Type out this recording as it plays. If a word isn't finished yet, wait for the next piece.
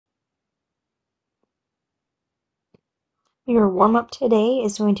Your warm-up today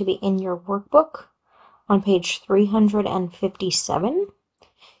is going to be in your workbook on page 357.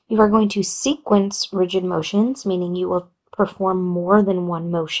 You are going to sequence rigid motions, meaning you will perform more than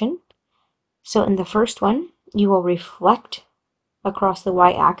one motion. So in the first one, you will reflect across the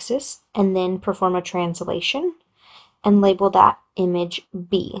y-axis and then perform a translation and label that image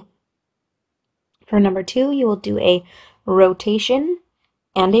B. For number 2, you will do a rotation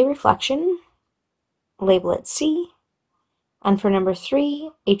and a reflection, label it C. And for number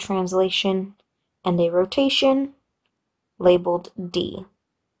 3, a translation and a rotation, labeled D.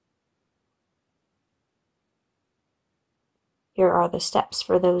 Here are the steps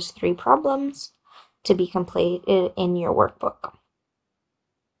for those 3 problems to be completed in your workbook.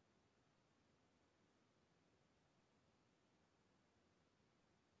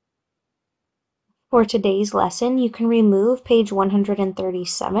 For today's lesson, you can remove page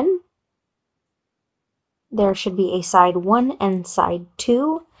 137. There should be a side 1 and side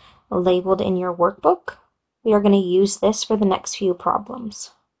 2 labeled in your workbook. We are going to use this for the next few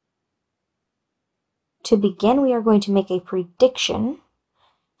problems. To begin, we are going to make a prediction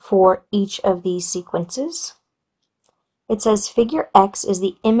for each of these sequences. It says figure X is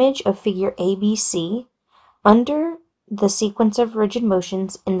the image of figure ABC under the sequence of rigid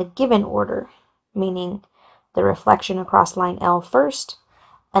motions in the given order, meaning the reflection across line L first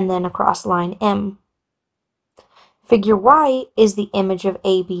and then across line M. Figure Y is the image of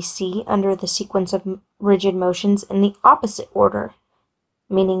ABC under the sequence of rigid motions in the opposite order,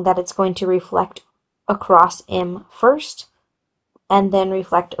 meaning that it's going to reflect across M first and then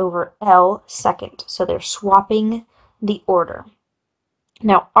reflect over L second. So they're swapping the order.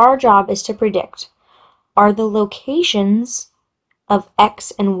 Now our job is to predict, are the locations of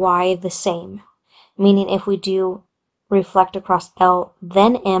X and Y the same? Meaning if we do reflect across L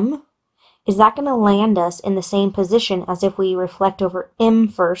then M, is that going to land us in the same position as if we reflect over M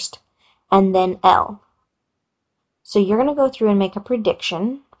first and then L? So you're going to go through and make a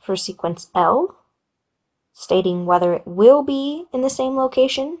prediction for sequence L, stating whether it will be in the same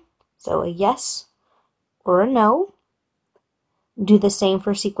location, so a yes or a no. Do the same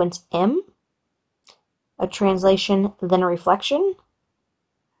for sequence M, a translation, then a reflection.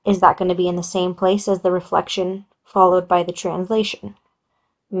 Is that going to be in the same place as the reflection followed by the translation?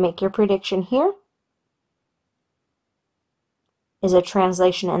 Make your prediction here. Is a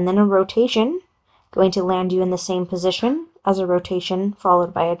translation and then a rotation going to land you in the same position as a rotation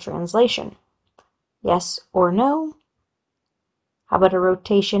followed by a translation? Yes or no? How about a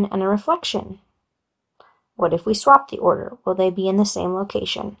rotation and a reflection? What if we swap the order? Will they be in the same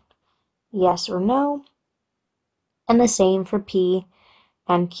location? Yes or no? And the same for P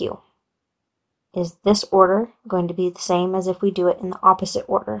and Q. Is this order going to be the same as if we do it in the opposite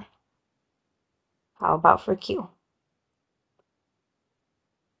order? How about for Q?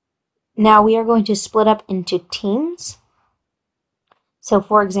 Now we are going to split up into teams. So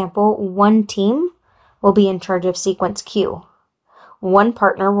for example, one team will be in charge of sequence Q. One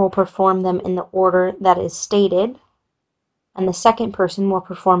partner will perform them in the order that is stated, and the second person will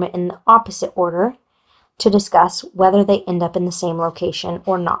perform it in the opposite order to discuss whether they end up in the same location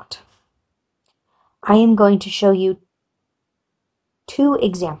or not. I am going to show you 2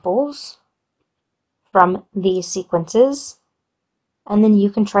 examples from these sequences, and then you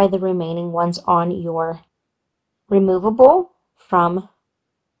can try the remaining ones on your removable from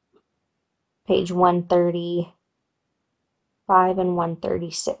page 135 and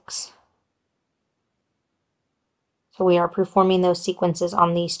 136. So we are performing those sequences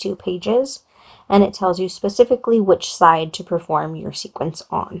on these 2 pages, and it tells you specifically which side to perform your sequence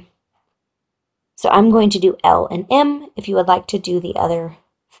on. So I'm going to do L and M. If you would like to do the other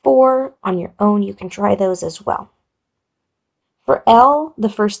 4 on your own, you can try those as well. For L, the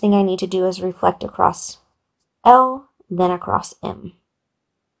first thing I need to do is reflect across L, then across M.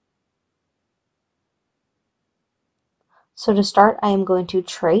 So to start, I am going to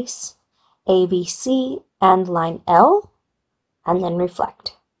trace ABC and line L, and then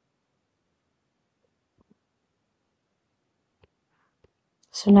reflect.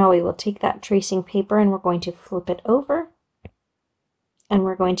 So now we will take that tracing paper and we're going to flip it over, and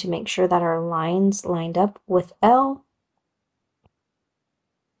we're going to make sure that our lines lined up with L.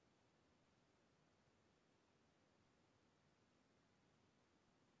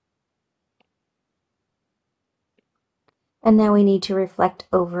 And now we need to reflect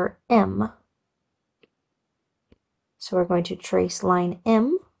over M. So we're going to trace line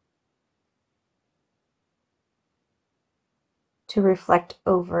M to reflect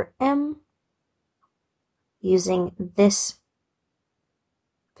over M using this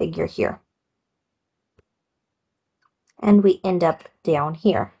figure here. and we end up down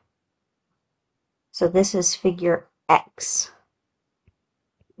here. So this is figure X.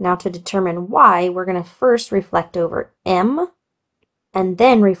 Now to determine Y, we're going to first reflect over M and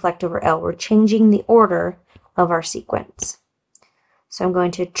then reflect over L. We're changing the order of our sequence. So I'm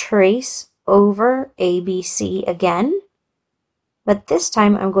going to trace over ABC again, but this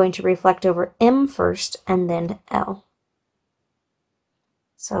time I'm going to reflect over M first and then L.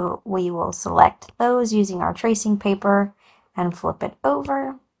 So we will select those using our tracing paper and flip it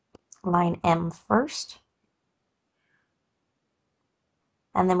over. Line M first.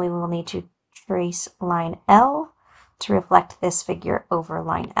 And then we will need to trace line L to reflect this figure over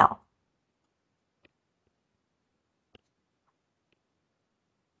line L.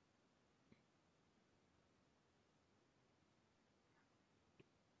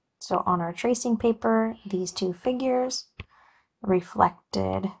 So on our tracing paper, these two figures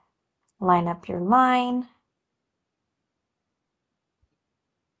reflected, line up your line.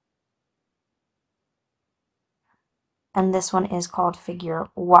 And this one is called figure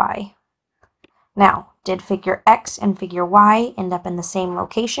Y. Now, did figure X and figure Y end up in the same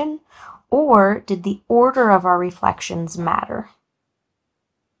location, or did the order of our reflections matter?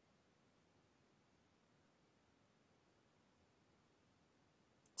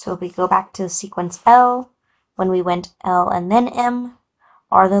 So if we go back to sequence L, when we went L and then M,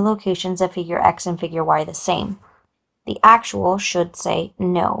 are the locations of figure X and figure Y the same? The actual should say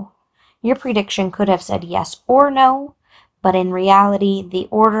no. Your prediction could have said yes or no, but in reality, the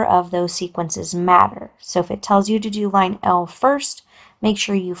order of those sequences matter. So if it tells you to do line L first, make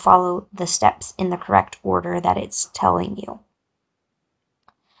sure you follow the steps in the correct order that it's telling you.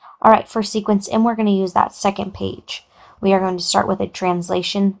 All right, for sequence M, we're going to use that second page. We are going to start with a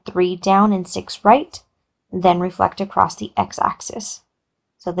translation 3 down and 6 right, then reflect across the x-axis.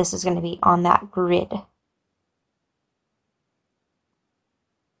 So this is going to be on that grid.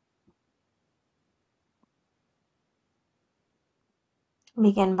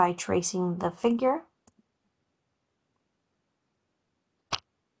 Begin by tracing the figure.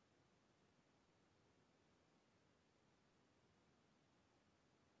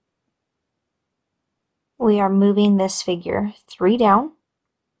 We are moving this figure 3 down,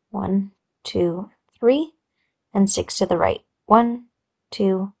 1, 2, 3, and 6 to the right. 1,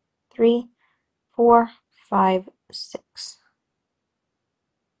 2, 3, 4, 5, 6.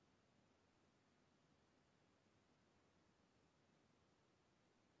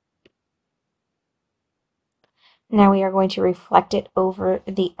 Now we are going to reflect it over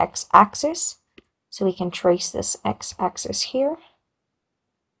the x-axis. So we can trace this x-axis here.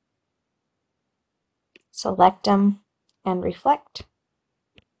 Select them and reflect.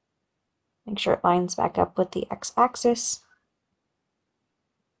 Make sure it lines back up with the x-axis.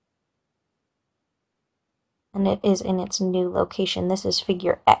 And it is in its new location. This is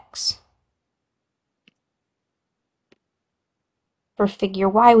figure X. For figure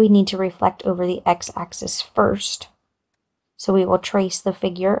Y, we need to reflect over the x-axis first. So we will trace the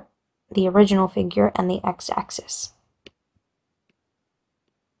figure, the original figure, and the x-axis.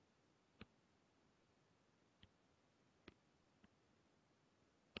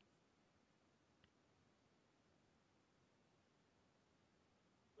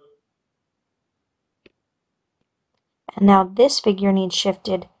 And now this figure needs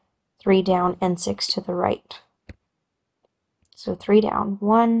shifted 3 down and 6 to the right. So 3 down,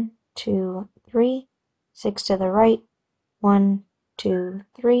 1, 2, 3, 6 to the right, 1, 2,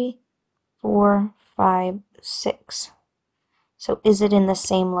 3, 4, 5, 6. So is it in the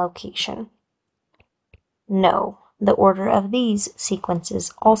same location? No. The order of these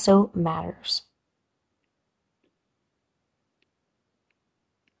sequences also matters.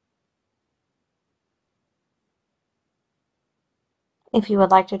 If you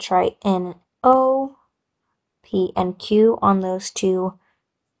would like to try N, O, P, and Q on those two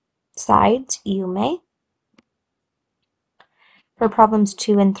sides, you may. For problems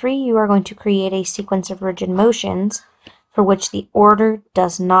 2 and 3, you are going to create a sequence of rigid motions for which the order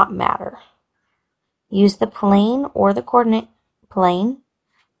does not matter. Use the plane or the coordinate plane.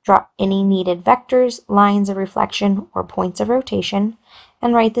 Draw any needed vectors, lines of reflection, or points of rotation,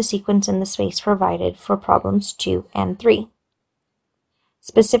 and write the sequence in the space provided for problems 2 and 3.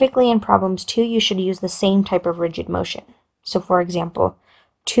 Specifically in problems 2, you should use the same type of rigid motion. So for example,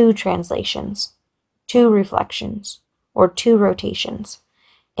 2 translations, 2 reflections, or 2 rotations.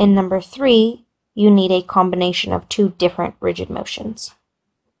 In number 3, you need a combination of 2 different rigid motions.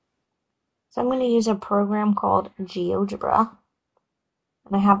 So I'm going to use a program called GeoGebra.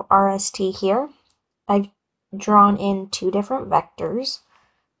 And I have RST here. I've drawn in 2 different vectors.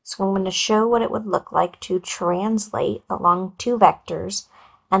 So I'm going to show what it would look like to translate along two vectors,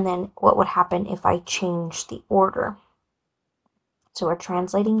 and then what would happen if I change the order. So we're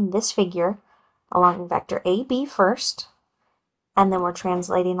translating this figure along vector AB first, and then we're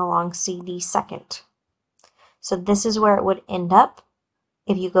translating along CD second. So this is where it would end up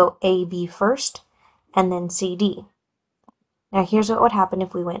if you go AB first and then CD. Now here's what would happen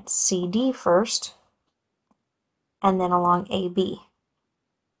if we went CD first and then along AB.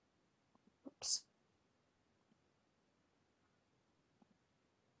 Oops.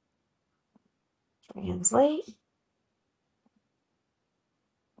 Translate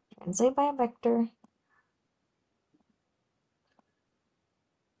by a vector.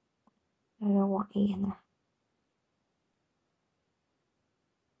 I don't want E in there.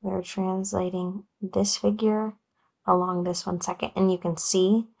 We're translating this figure along this one second, and you can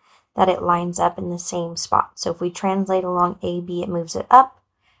see that it lines up in the same spot. So if we translate along AB, it moves it up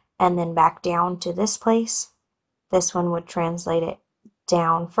and then back down to this place. This one would translate it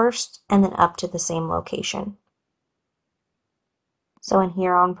down first and then up to the same location. So in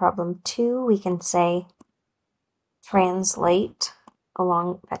here on problem 2, we can say translate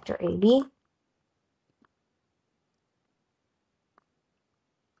along vector AB.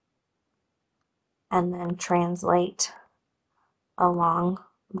 And then translate along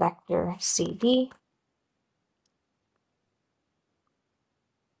vector CD.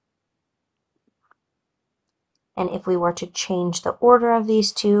 And if we were to change the order of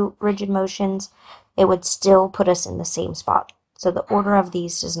these two rigid motions, it would still put us in the same spot. So the order of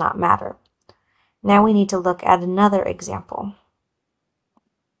these does not matter. Now we need to look at another example.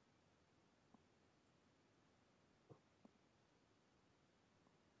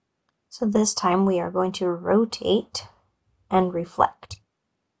 So this time we are going to rotate and reflect.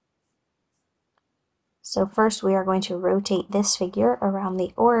 So first we are going to rotate this figure around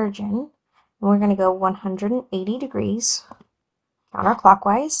the origin, and we're going to go 180 degrees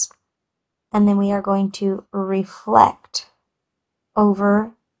counterclockwise, and then we are going to reflect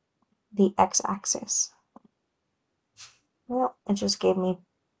over the x-axis. Well, it just gave me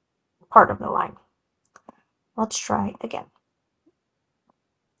part of the line. Let's try again.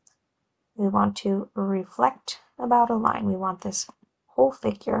 We want to reflect about a line. We want this whole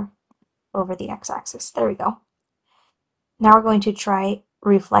figure over the x-axis. There we go. Now we're going to try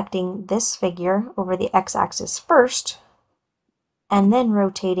reflecting this figure over the x-axis first, and then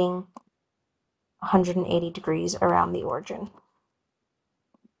rotating 180 degrees around the origin.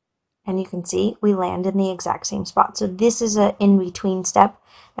 And you can see we land in the exact same spot. So this is an in-between step,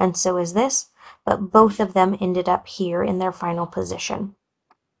 and so is this, but both of them ended up here in their final position.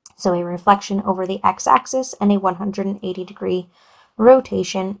 So a reflection over the x-axis and a 180 degree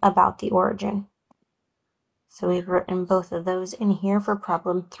rotation about the origin. So we've written both of those in here for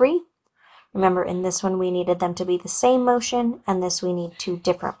problem 3. Remember, in this one we needed them to be the same motion, and this we need 2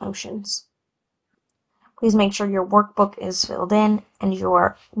 different motions. Please make sure your workbook is filled in and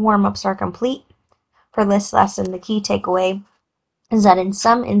your warm-ups are complete. For this lesson, the key takeaway is that in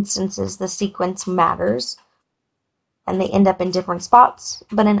some instances the sequence matters and they end up in different spots,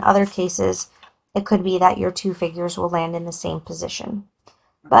 but in other cases it could be that your 2 figures will land in the same position.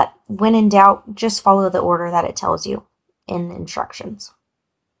 But when in doubt, just follow the order that it tells you in the instructions.